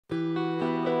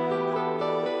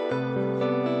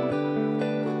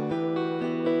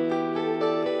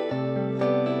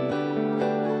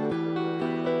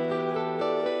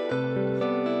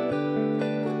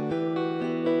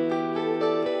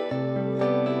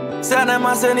Sana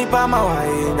maseni pa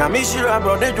mawai na mishira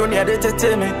brother Junior de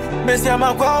teteme Messi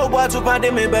amakwa obwa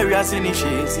tupande me bury asini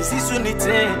she sisi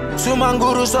sunite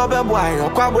Sumanguru sobe boy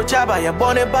okwa bochaba ye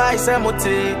bone bai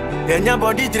semote Enya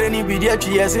body training bi dia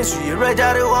twi yesu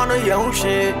rejare wono ye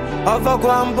hunhwe Ofa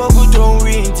kwa mbogu don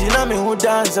win tina me hu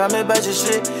dance me ba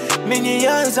hye Mini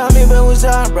yanza me be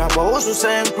uza brabo osu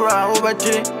sen kra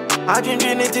obache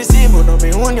Trinity Simo no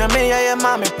me unya me ya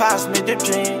mommy pass me the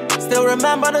train. Still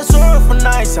remember the sorrowful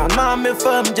nights I mommy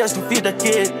firm just to feed the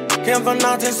kid. Came for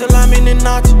nothing, still I'm in the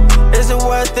notch. Is it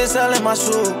worth it selling my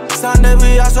soul? Sunday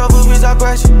we ask of a visa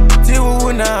question.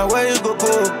 Tiwu na where you go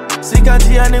go?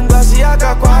 Sikati and Ngwasi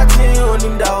aka kwati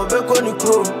onim da obeko ni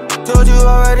crow. Told you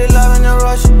already loving your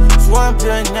rush. Swamp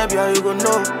and nebia you go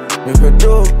know. Me go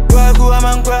do. Kweku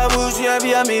amankwabu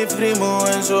shia me free mo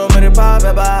and so me pa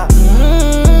beba.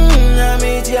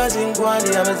 Nyami tia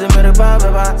singwandi ameze mere pa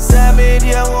beba. Sami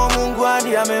dia wo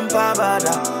mungwandi amempa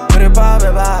bada. Mere pa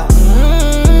beba.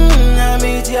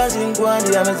 Nyami tia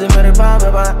singwandi ameze mere pa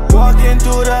beba. Walking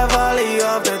through the valley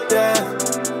of the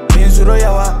death. Minzuro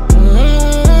yawa.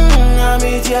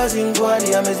 Nyami tia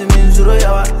singwandi ameze minzuro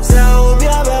yawa. Sa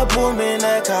ubia be pume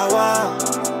na kawa.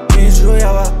 Minzuro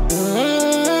yawa.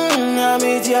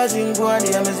 Nyami tia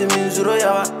singwandi ameze minzuro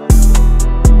yawa.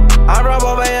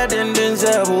 Arabo baya dindin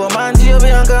zebu manji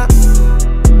obianka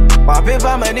Papi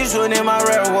pa meni shoni ma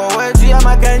rewo wetu ya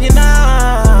makanyina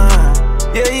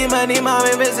Ye imani ma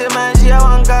me bese manji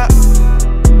awanka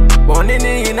Boni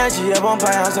ni inachi ya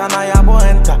bompa ya sana ya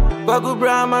boenta Kweku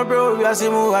brahma bro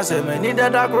yasimu aseme ni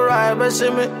dada kura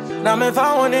ebeshime Na me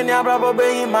fa woni ni abrabo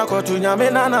beyi makotu nyame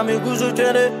na me guzu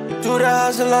chere To the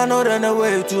hustle I know then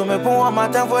away to me pon my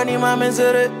time for ni ma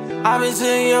mensere I've been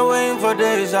sitting here waiting for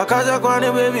days. I catch a corny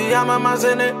baby, I'm a mass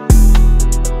in it.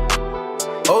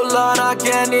 Oh Lord, I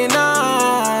can't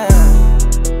deny.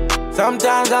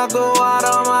 Sometimes I go out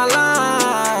on my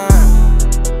line.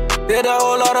 Did a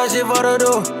whole lot of shit for the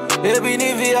do. Baby,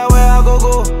 Nivea, where I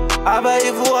go. I bet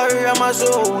if you worry, I'm a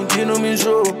soul. You know me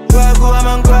so. Kweku, I'm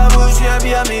on Kweku, she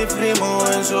be me free mo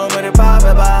and so many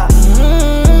papa.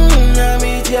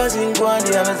 Nyami tia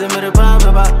singwandi ameze mere pa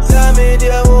beba. Sami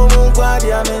dia wo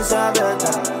mungwandi amensa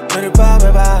beta. Mere pa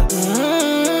beba.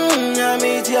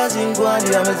 Nyami tia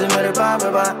singwandi ameze mere pa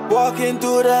beba. Walking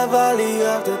through the valley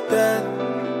of the death.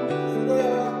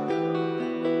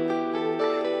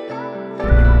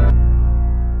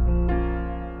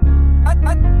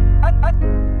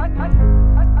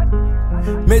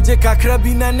 Meje kakra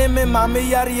na ne me mame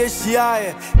yare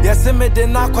yehia yese me de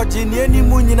na kwaje ne ani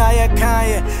mu nyina ye kan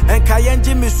ye enka ye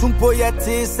nje me sumpo ye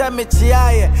te se me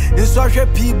chia ye nso hwe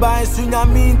pi ban su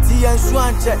nyame nti ye nsu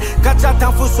anche kacha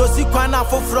tanfo so si kwan na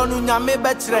foforo no nyame be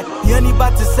kire ye ni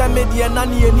bate se me de na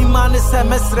ne ani ma ne se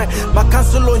mesre ma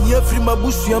kanselo hia firi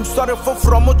mabusuam sore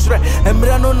foforo mo kire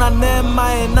emre no na ne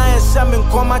mai na ye hye me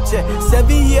nkoma che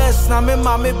 7 years na me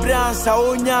mame bransa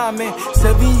onyame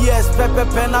 7 years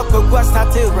pepepe na Kweku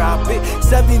start rap it.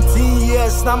 17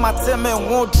 years now my team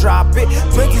won't drop it.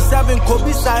 27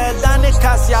 Kobe Saya Dane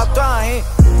Kasi Atwahin.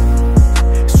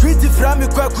 Street from me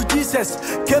Kweku Jesus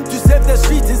came to save the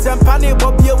streets in Sempane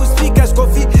Bobby with speakers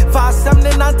coffee fast some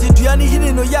nanti duani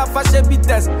hini no ya fashion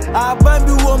bitters I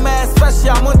bambi woman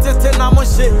especially I'm on tete na mo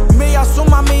shit me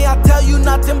asuma me I tell you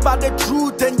nothing but the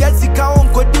truth and Jessica on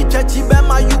kodi chachi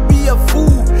bema you be a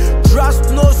fool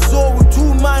trust no soul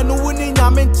two man no winning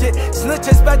nyamenche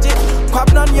snitches budget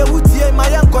kwabna ne wutie my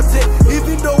yankose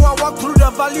even though I walk through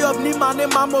the valley of Nima ne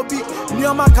mamobi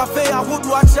Nioma cafe I would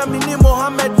watch me ni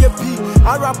Mohammed Yepi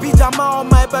Arabi jama on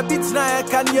my baby tonight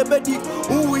can ye bedi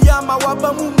uya ma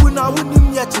waba mumbu na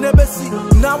unim ya chinebesi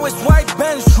now it's white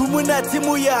bench rumuna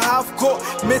timu ya half court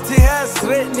meti hair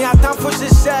straight ni atamfo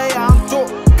shishe anto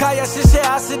kaya shishe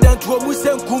accident wo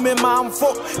musenkume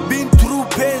mamfo been through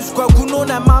pains Kweku no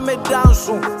na mame dance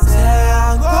say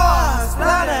I'm God's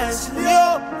planets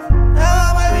yo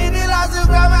my baby last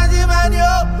grandma di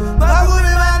manio Kweku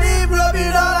mi mani blobi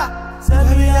dollar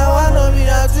Sebi ya wano mi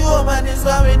ya tuo mani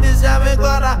swami nishame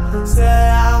kora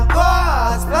say I'm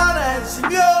God's planets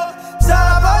yo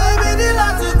Salabali mi di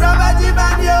last grandma di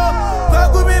manio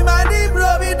Kweku mi mani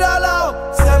blobi dollar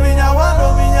Sebi ya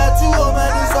wano mi ya tuo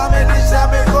mani swami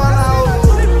nishame kora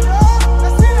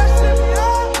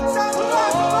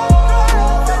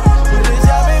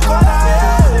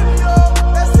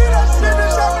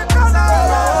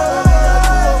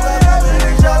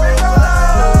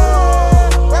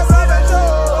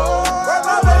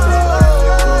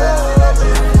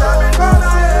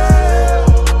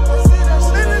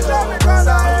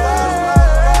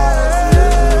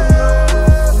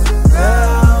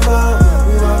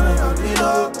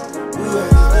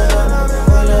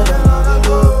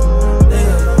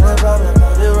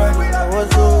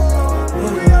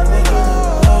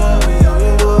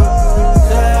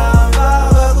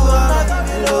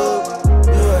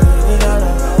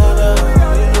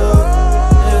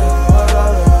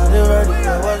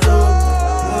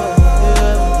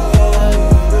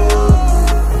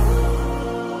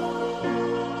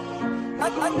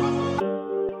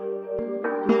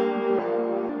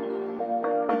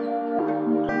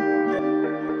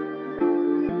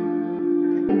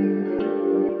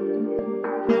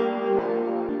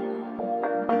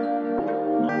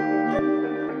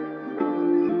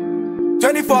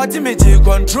 2014 me take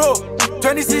control.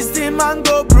 2016 man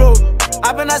go bro.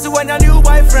 I've been asking when your new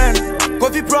boyfriend.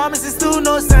 Coffee promises still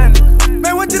no send.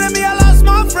 Man, what did me I lost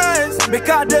my friends.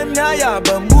 Because them now ya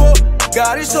bambo.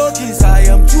 Gary showcase I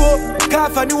am true.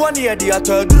 Can't find one year the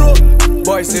other draw.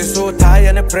 Boys is so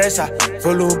tired and pressure.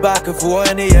 Follow back for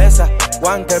any yes.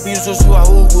 One cabin so I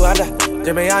will go other.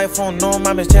 They may iPhone no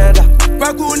mammy cheddar.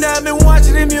 Kweku na me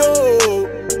watching him yo.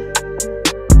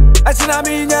 I see na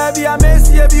me be a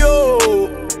messy yo.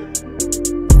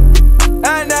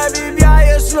 And I be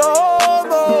a slow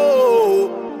mo.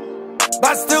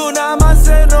 But still now man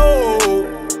say no.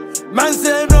 Man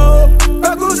say no.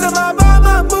 Kweku say my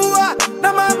mama bua.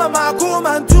 Na mama ma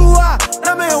kuma tua.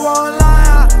 Na me one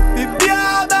liar. Bibi a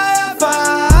fa.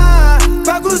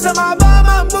 Kweku say my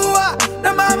mama bua.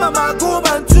 Na mama ma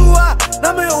kuma tua.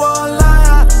 Na me one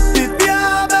liar. Bibi a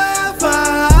fa.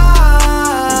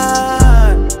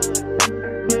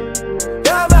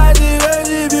 Ya ba di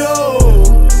bio.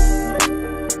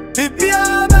 Bibi a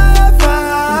fa.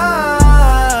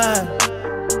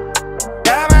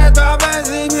 Ya ba to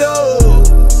bio.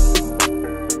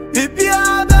 Bibi a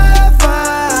fa.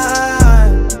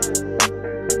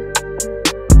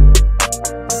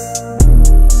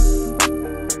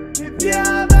 Bibi a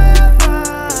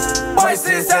boy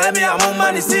say me I'm on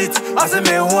money seat. I say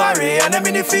me who worry and I'm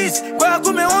in the feet.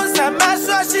 Kweku me on some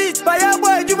master sheet. But yeah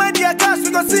boy you my dear cash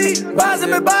we go see. Buzz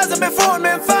me phone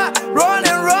me fat.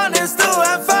 Running still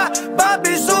and fat.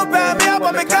 Baby super me up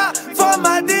on me car. For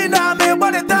my dinner me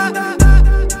what it done.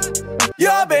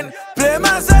 You been play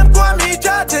my same kwa me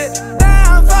chat it.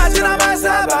 Damn fat in my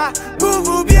saba.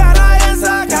 Boo be an iron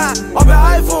saka. On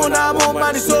my iPhone I'm on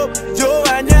money so. Joe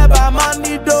and never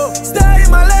money do. Stay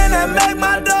in my lane and make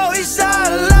my dough.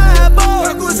 Inshallah boy.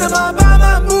 Kweku say my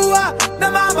mama bua. Na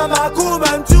mama ma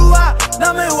kuma tua.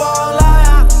 Na me one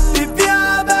liar. Bibi a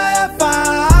fa.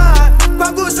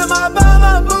 Kweku say my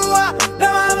mama bua. Na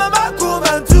mama ma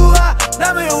kuma tua. Na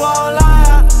me one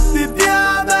liar. Bibi a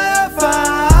fa.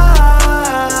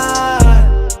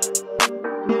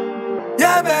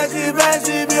 Yeah,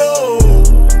 Betty, yo.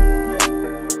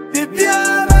 Bibi a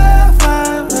fa.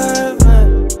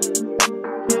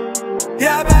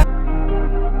 Yeah, Betty.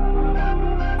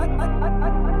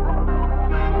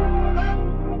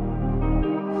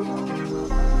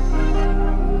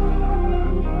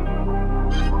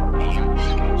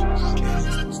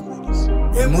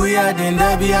 Emuya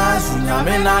dinda biasu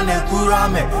nyame na ne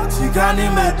kurame. Sigani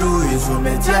me do is so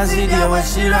me tiasi de wa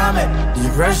shirame.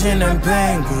 Depression and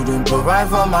pain couldn't provide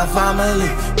for my family.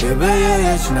 Baby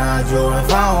it's not joy.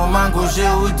 If I want man go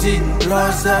share with it.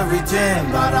 Lost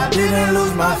everything but I didn't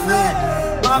lose my faith.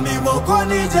 Mami moko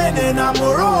ni jene na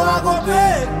moro I go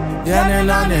pay. Yene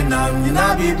na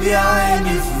mina bibia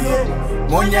any fear.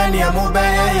 Monya ni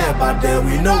amubeye but then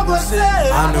we no go say.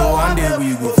 I know one day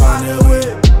we go find a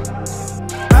way.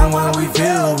 And when we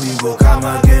fail, we go come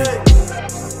again.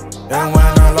 And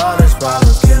when a lot of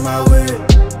problems came my way,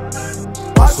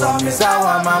 also miss out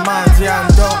on my mind,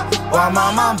 while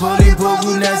my man pulling for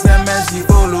goodness and mercy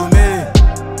follow me.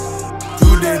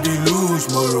 Today we lose,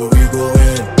 tomorrow we go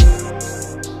in.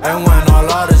 And when a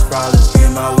lot of problems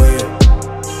came my way,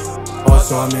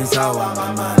 also miss out on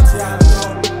my mind,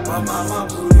 while my man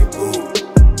pulling for.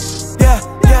 Yeah,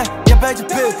 you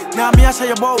pay. Now me I say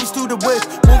your boy we still the wait.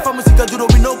 One family sick do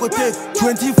we no go take.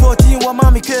 2014 one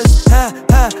mommy kiss. I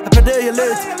pay you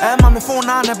late. Mommy phone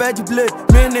on a bed you blade.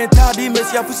 Many tardy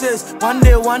miss your faces. One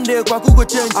day Kweku go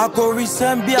change. I go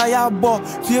resend be a yabo.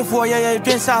 Fear for ya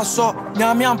drinks I saw.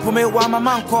 Now me I'm for me one my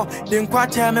man call. Then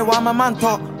quite tell me one my man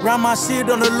talk. Ram my seed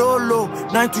on the low.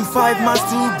 9 to 5 months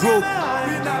to grow.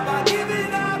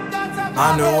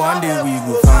 I know one day we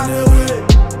go find a way.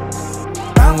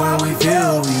 And when we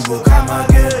fail, we will come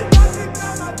again.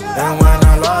 And when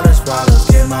a lot of problems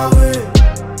came my way,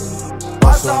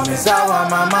 also miss out on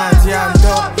my mind,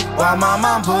 while my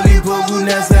man pulling for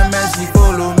goodness and mercy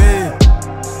follow me.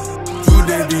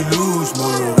 Today we lose,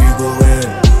 tomorrow we go in.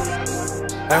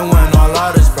 And when a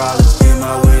lot of problems came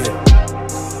my way,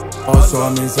 also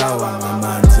miss out on my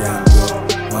mind,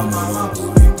 while my man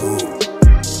pulling for.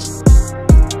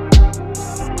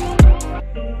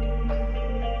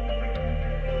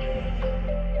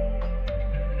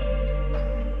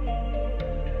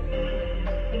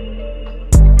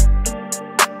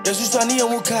 Jesus ani ya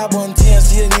muka bonti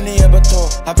asi ni ya beto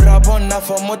abrabon na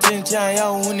for motintia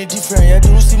ya uni different ya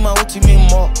do see ma utimi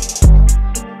mo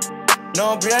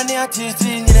no brand artist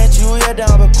ni na chu ya da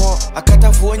beko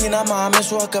akata fo nyina ma me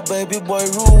so aka baby boy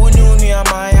ru uni uni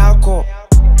ama ya ko.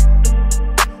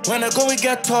 When I go we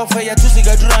get tough ya tu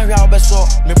siga dura hwa obeso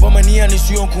me boma ni ani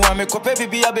su yonku a me ko pe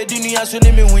bibi abedi nu ya so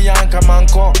ni me hu ya anka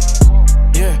manko.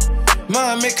 Yeah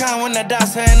Man, me can't win a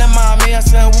dance and a mammy, I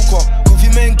send Wuko. If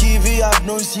you men give it up,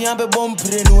 no see I'm a bomb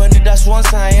print when that's one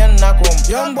sign and knock home.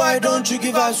 Young boy, don't you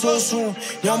give up so soon.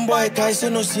 Young boy,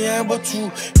 Kaisen no see but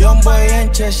two. Young boy,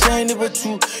 and chest shiny but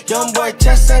two. Young boy,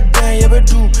 chest set down, you ever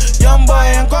do. Young boy,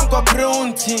 and conquer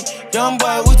pronti. Young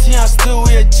boy, Wooty, I still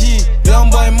wear G. Young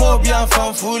boy, Mobian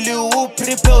fan fully, who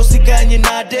prepare Sigan in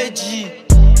a G.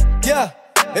 Yeah,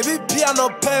 every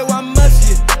piano pay one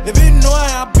messy. Every know I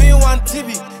have been one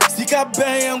TV. Sika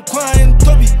Bay and crying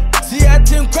Toby. See, I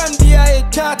think Quandy, I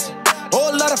cat. Oh,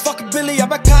 lot of fucking Billy, I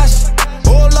back cash.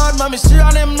 Oh, Lord, mommy, she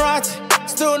on him right.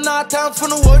 Still not time for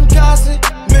no one cassie.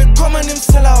 Me come and him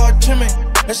sell out Jimmy.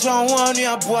 That's one you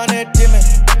are born at Dimmy.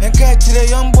 And catch the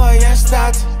young boy and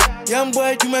start. Young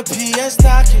boy, do my pee and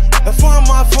stack it. I found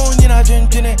my phone, you know,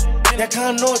 drinking it. You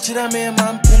can't know to that man,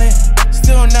 man, penny.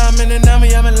 Still now,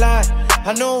 I'm alive.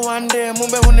 I know one day,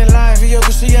 Mumbai when they live, you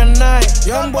could see a night.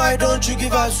 Young boy, don't you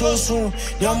give up so soon.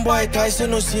 Young boy, Kaisen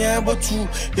no see but two.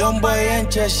 Young boy,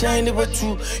 and chest shiny but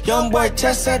two. Young boy,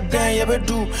 chest set down, you ever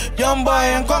do. Young boy,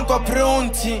 and conquer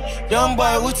pronti. Young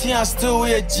boy, Wooty, I still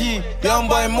wear G. Young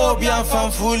boy, Mobian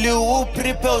fan fully, who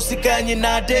prepare Sigan in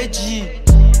a G.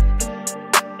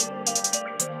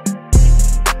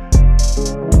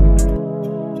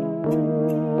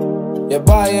 Ya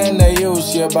buy na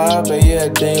use ya ba ye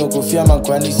den go fia man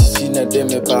kwani sisi na dem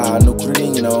ba no kuri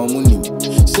nyina omunim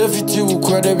safety wo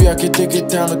kwada bi aketeke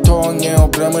time to onye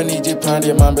obrama ni je pan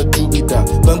de man be tu bita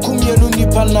bankum ye no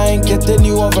nipa nine kete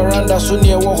ni wo veranda so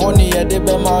ne wo ho ne ye de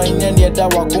be ma nya ne da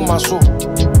wakoma so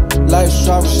life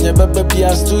service ne bebe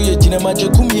bia still ye jine ma je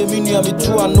kum ye minu ami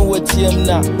tu anu watiem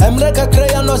na emre kakra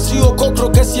ya no si okokro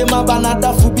kesie ma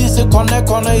banada fu bi se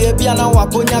kone ye bia na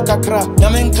wakonya kakra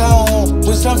nyamenka ho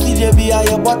busam fidie bia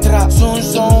ye botra son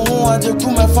aje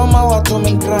kum fama wato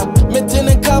menkra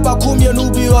metene kaba kum ye no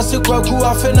bi o se Kweku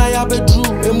afena ya bedru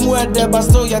emu ede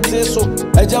basto ya teso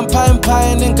ejampa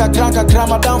empire nen kakra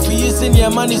madam fu yi se ne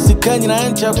mani sikanya na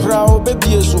enche kra o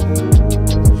bebie so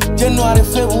January,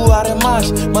 February,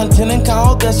 March, maintaining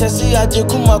August, see a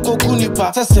Jekuma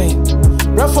Kokunipa. Say,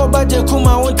 Rafa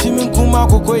Bajekuma, want Timin Kuma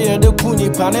Kokoya, the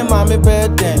Kunipa, and Mammy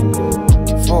bed then.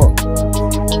 For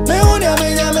me, only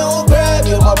I will grab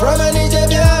you, my brother,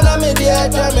 Nijabiana, media,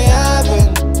 me having.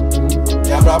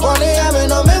 Yabraboni, I mean,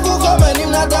 no make come and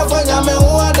him not for Yaman,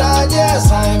 what I just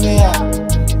sign me up.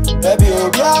 Baby,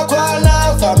 you'll be a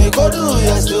corner for me, go do,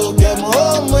 you still came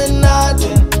home with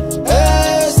nothing.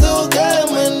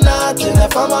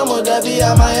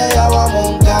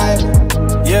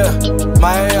 Yeah,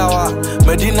 my yawa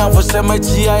Medina for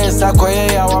Samagia is Akoya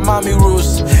yawa Mami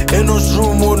Rose Enos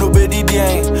room no bedi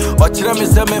dien Ochira me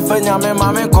se me fanya me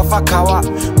mame kofa kawa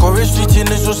Kore street in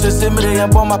so se semre ya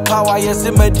bomba power Yes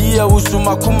media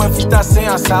usuma kuma fita sen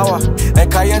asawa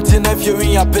Eka yente na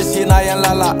fiori ya pesi na yan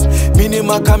lala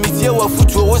Minima kamitie wa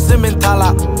futu wo se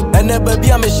mentala Ene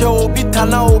baby ame she obi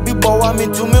tana obi bawa mi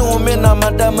tumi home na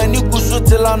madama ni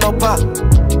kusutela no pa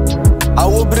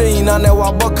Awo brain na ne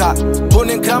waboka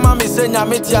Tony krama me senya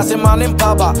meti ase manim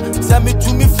paba Se me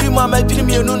to me free ma me dream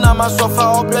yenu na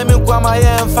masofa obre me kwa ma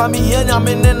ye mfa me yenya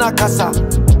me ne na kasa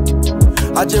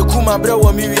Aje kuma bre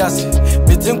wo mi wiase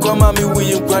me tin kwa ma me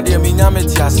wuyi kwa de me nya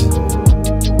meti ase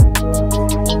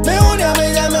Me unya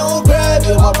me ya me o grab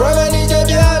you my brother ni je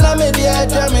bia na me dia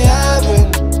try me having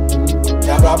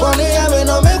Ya braboni ya me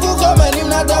no me go come and him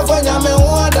na da fanya me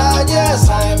wada je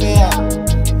sign me